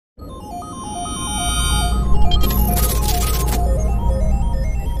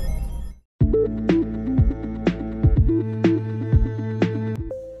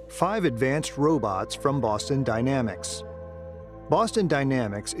5 advanced robots from Boston Dynamics. Boston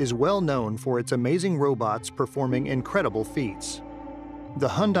Dynamics is well known for its amazing robots performing incredible feats. The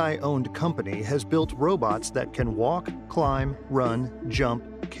Hyundai-owned company has built robots that can walk, climb, run,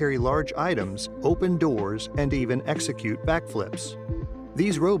 jump, carry large items, open doors, and even execute backflips.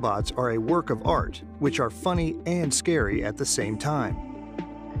 These robots are a work of art, which are funny and scary at the same time.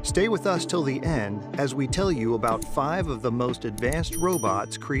 Stay with us till the end as we tell you about 5 of the most advanced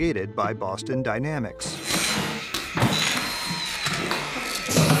robots created by Boston Dynamics.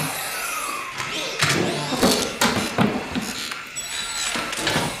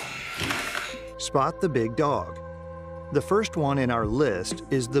 Spot the Big Dog. The first one in our list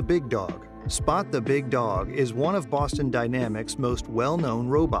is the Big Dog. Spot the Big Dog is one of Boston Dynamics' most well-known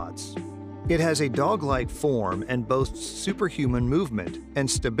robots. It has a dog-like form and boasts superhuman movement and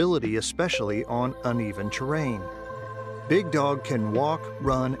stability, especially on uneven terrain. Big Dog can walk,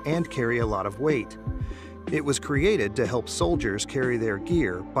 run, and carry a lot of weight. It was created to help soldiers carry their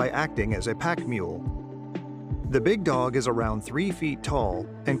gear by acting as a pack mule. The Big Dog is around 3 feet tall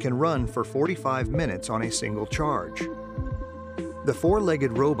and can run for 45 minutes on a single charge. The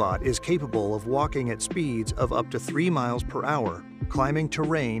 4-legged robot is capable of walking at speeds of up to 3 miles per hour, climbing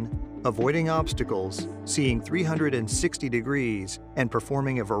terrain, avoiding obstacles, seeing 360 degrees, and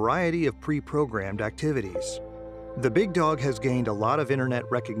performing a variety of pre-programmed activities. The Big Dog has gained a lot of internet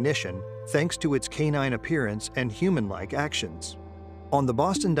recognition thanks to its canine appearance and human-like actions. On the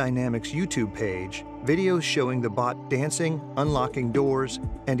Boston Dynamics YouTube page, videos showing the bot dancing, unlocking doors,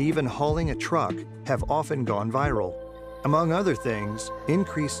 and even hauling a truck have often gone viral. Among other things,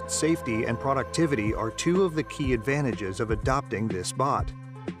 increased safety and productivity are 2 of the key advantages of adopting this bot.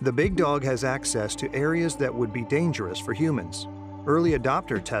 The Big Dog has access to areas that would be dangerous for humans. Early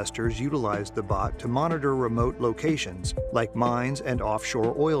adopter testers utilized the bot to monitor remote locations like mines and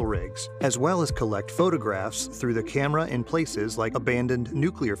offshore oil rigs, as well as collect photographs through the camera in places like abandoned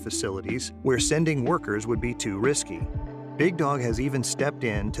nuclear facilities where sending workers would be too risky. Big Dog has even stepped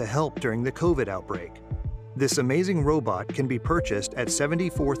in to help during the COVID outbreak. This amazing robot can be purchased at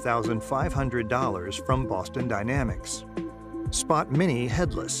 $74,500 from Boston Dynamics. Spot Mini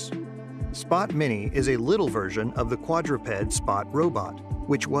Headless. Spot Mini is a little version of the quadruped Spot robot,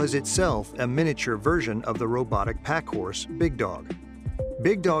 which was itself a miniature version of the robotic pack horse Big Dog.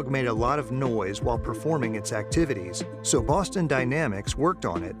 Big Dog made a lot of noise while performing its activities, so Boston Dynamics worked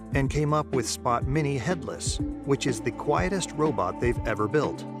on it and came up with Spot Mini Headless, which is the quietest robot they've ever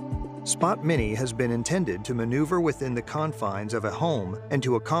built. Spot Mini has been intended to maneuver within the confines of a home and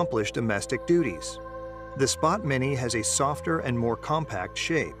to accomplish domestic duties. The Spot Mini has a softer and more compact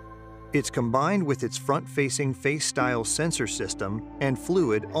shape. It's combined with its front-facing face-style sensor system and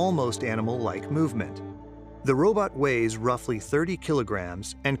fluid, almost animal-like movement. The robot weighs roughly 30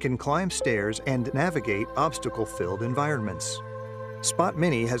 kilograms and can climb stairs and navigate obstacle-filled environments. Spot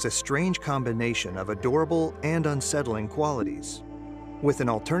Mini has a strange combination of adorable and unsettling qualities. With an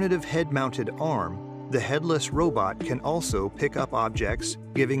alternative head-mounted arm, the headless robot can also pick up objects,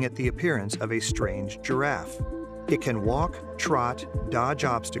 giving it the appearance of a strange giraffe. It can walk, trot, dodge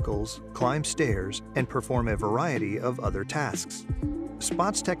obstacles, climb stairs, and perform a variety of other tasks.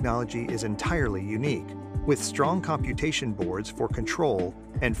 Spot's technology is entirely unique, with strong computation boards for control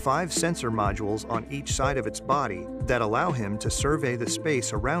and 5 sensor modules on each side of its body that allow him to survey the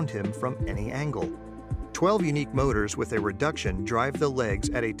space around him from any angle. 12 unique motors with a reduction drive the legs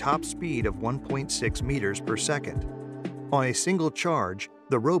at a top speed of 1.6 meters per second. On a single charge,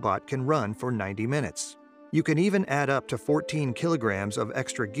 the robot can run for 90 minutes. You can even add up to 14 kilograms of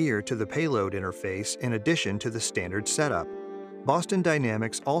extra gear to the payload interface in addition to the standard setup. Boston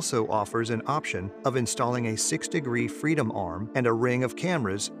Dynamics also offers an option of installing a 6-degree freedom arm and a ring of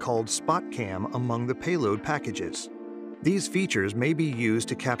cameras called Spot Cam among the payload packages. These features may be used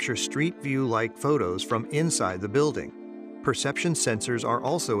to capture street view-like photos from inside the building. Perception sensors are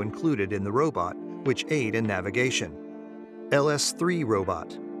also included in the robot, which aid in navigation. LS-3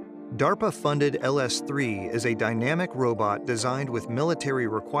 Robot. DARPA-funded LS-3 is a dynamic robot designed with military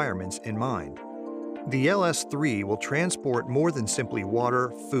requirements in mind. The LS-3 will transport more than simply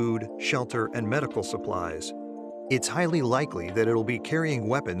water, food, shelter, and medical supplies. It's highly likely that it'll be carrying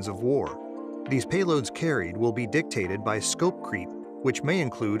weapons of war. These payloads carried will be dictated by scope creep, which may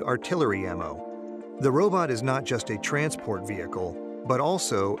include artillery ammo. The robot is not just a transport vehicle, but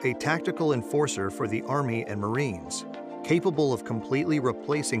also a tactical enforcer for the Army and Marines, capable of completely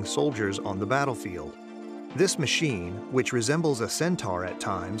replacing soldiers on the battlefield. This machine, which resembles a centaur at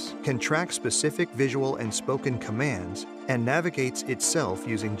times, can track specific visual and spoken commands and navigates itself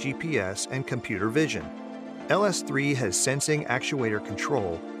using GPS and computer vision. LS3 has sensing actuator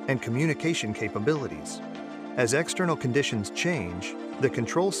control and communication capabilities. As external conditions change, the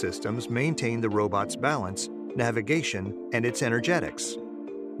control systems maintain the robot's balance, navigation, and its energetics.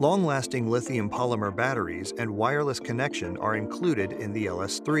 Long-lasting lithium polymer batteries and wireless connection are included in the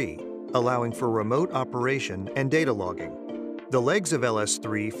LS3, allowing for remote operation and data logging. The legs of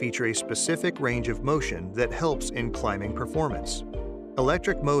LS3 feature a specific range of motion that helps in climbing performance.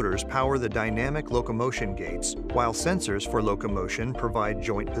 Electric motors power the dynamic locomotion gates, while sensors for locomotion provide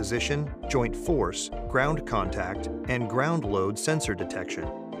joint position, joint force, ground contact, and ground load sensor detection.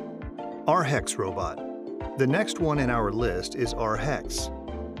 R-Hex robot. The next one in our list is R-Hex.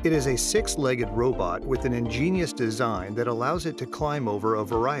 It is a six-legged robot with an ingenious design that allows it to climb over a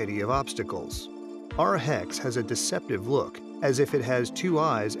variety of obstacles. R-Hex has a deceptive look, as if it has two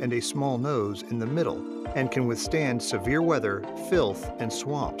eyes and a small nose in the middle, and can withstand severe weather, filth, and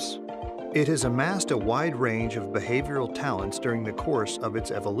swamps. It has amassed a wide range of behavioral talents during the course of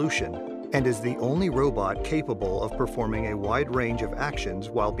its evolution, and is the only robot capable of performing a wide range of actions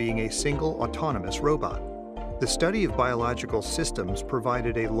while being a single autonomous robot. The study of biological systems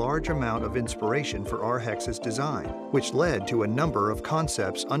provided a large amount of inspiration for R-Hex's design, which led to a number of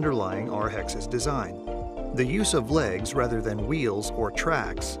concepts underlying R-Hex's design. The use of legs rather than wheels or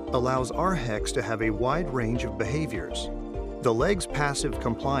tracks allows R-Hex to have a wide range of behaviors. The legs' passive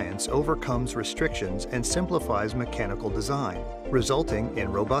compliance overcomes restrictions and simplifies mechanical design, resulting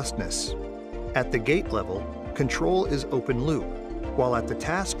in robustness. At the gate level, control is open loop, while at the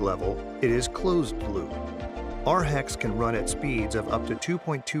task level, it is closed loop. R-Hex can run at speeds of up to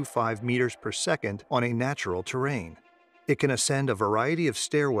 2.25 meters per second on a natural terrain. It can ascend a variety of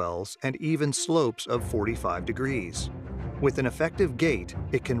stairwells and even slopes of 45 degrees. With an effective gait,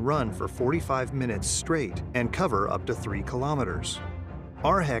 it can run for 45 minutes straight and cover up to 3 kilometers.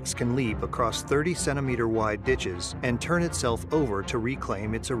 R-Hex can leap across 30-centimeter wide ditches and turn itself over to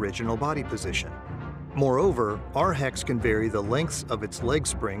reclaim its original body position. Moreover, R-Hex can vary the lengths of its leg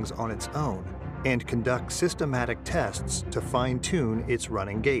springs on its own and conduct systematic tests to fine-tune its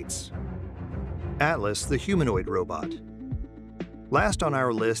running gaits. Atlas, the humanoid robot. Last on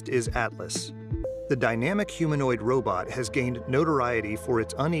our list is Atlas. The dynamic humanoid robot has gained notoriety for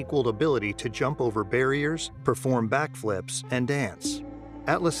its unequaled ability to jump over barriers, perform backflips, and dance.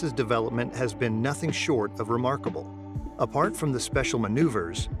 Atlas's development has been nothing short of remarkable. Apart from the special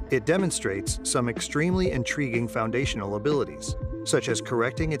maneuvers, it demonstrates some extremely intriguing foundational abilities, such as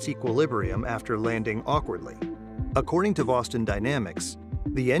correcting its equilibrium after landing awkwardly. According to Boston Dynamics,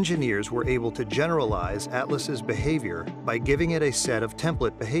 the engineers were able to generalize Atlas's behavior by giving it a set of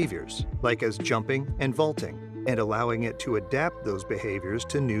template behaviors, like as jumping and vaulting, and allowing it to adapt those behaviors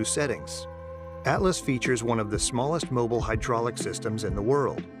to new settings. Atlas features one of the smallest mobile hydraulic systems in the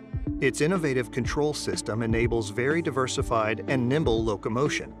world. Its innovative control system enables very diversified and nimble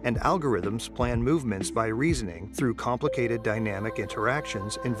locomotion, and algorithms plan movements by reasoning through complicated dynamic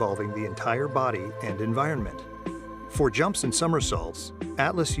interactions involving the entire body and environment. For jumps and somersaults,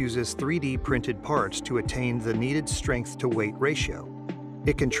 Atlas uses 3D printed parts to attain the needed strength-to-weight ratio.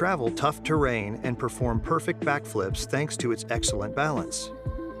 It can travel tough terrain and perform perfect backflips thanks to its excellent balance.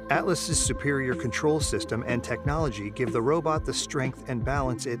 Atlas's superior control system and technology give the robot the strength and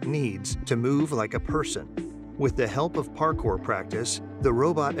balance it needs to move like a person. With the help of parkour practice, the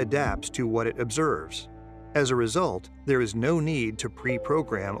robot adapts to what it observes. As a result, there is no need to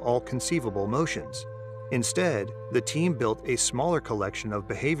pre-program all conceivable motions. Instead, the team built a smaller collection of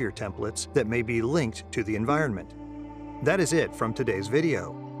behavior templates that may be linked to the environment. That is it from today's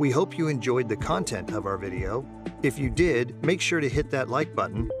video. We hope you enjoyed the content of our video. If you did, make sure to hit that like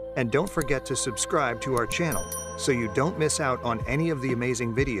button and don't forget to subscribe to our channel so you don't miss out on any of the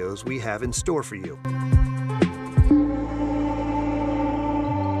amazing videos we have in store for you.